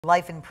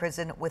Life in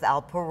prison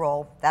without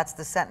parole. That's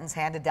the sentence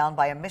handed down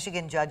by a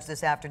Michigan judge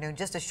this afternoon,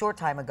 just a short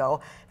time ago,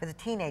 for the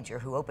teenager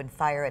who opened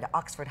fire at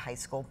Oxford High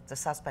School. The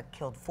suspect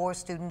killed 4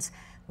 students,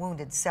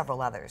 wounded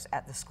several others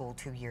at the school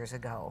 2 years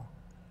ago.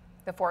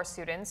 The 4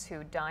 students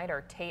who died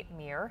are Tate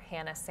Meir,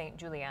 Hannah St.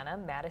 Juliana,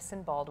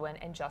 Madison Baldwin,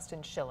 and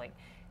Justin Schilling.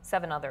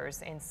 7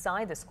 others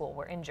inside the school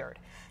were injured.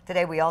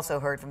 Today, we also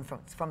heard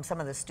from some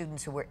of the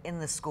students who were in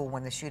the school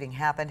when the shooting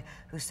happened,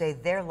 who say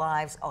their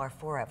lives are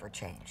forever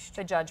changed.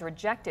 The judge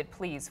rejected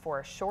pleas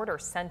for a shorter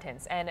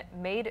sentence and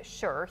made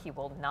sure he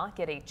will not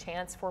get a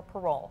chance for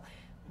parole.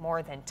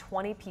 More than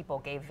 20 people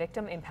gave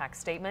victim impact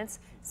statements.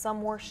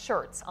 Some wore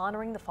shirts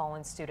honoring the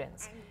fallen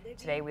students.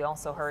 Today, we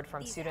also heard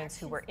from students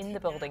who were in the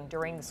building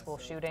during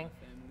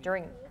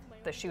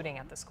the shooting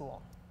at the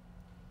school.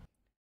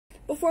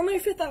 Before my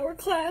 5th hour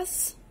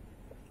class,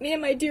 me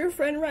and my dear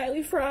friend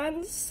Riley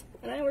Franz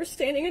and I were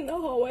standing in the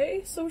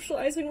hallway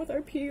socializing with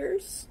our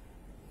peers.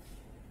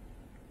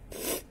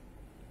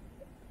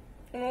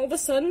 And all of a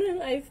sudden,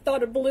 I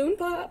thought a balloon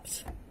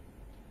popped.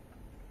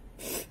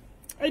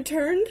 I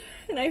turned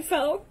and I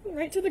fell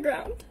right to the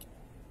ground.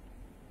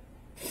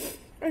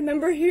 I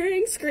remember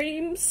hearing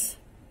screams.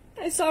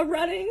 I saw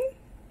running,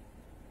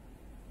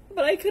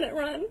 but I couldn't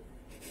run.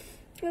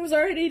 I was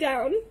already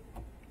down.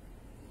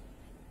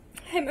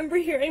 I remember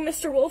hearing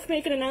Mr. Wolf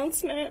make an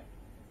announcement.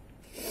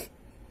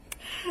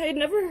 I had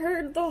never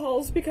heard the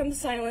halls become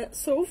silent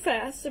so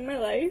fast in my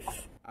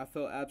life. I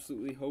felt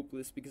absolutely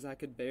hopeless because I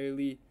could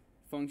barely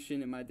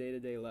function in my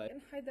day-to-day life.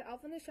 And hide the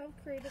elf on the shelf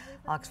creatively.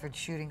 Oxford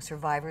shooting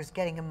survivors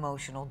getting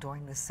emotional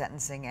during the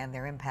sentencing and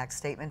their impact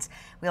statements.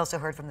 We also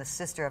heard from the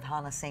sister of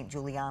Hannah St.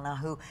 Juliana,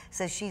 who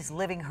says she's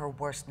living her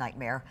worst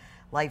nightmare.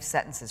 Life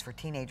sentences for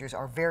teenagers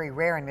are very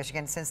rare in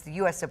Michigan since the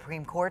U.S.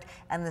 Supreme Court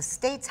and the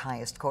state's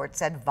highest court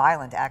said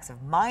violent acts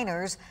of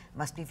minors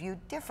must be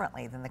viewed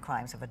differently than the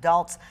crimes of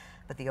adults.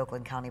 But the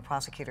Oakland County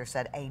prosecutor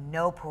said a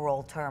no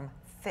parole term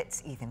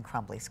fits Ethan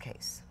Crumbley's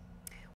case.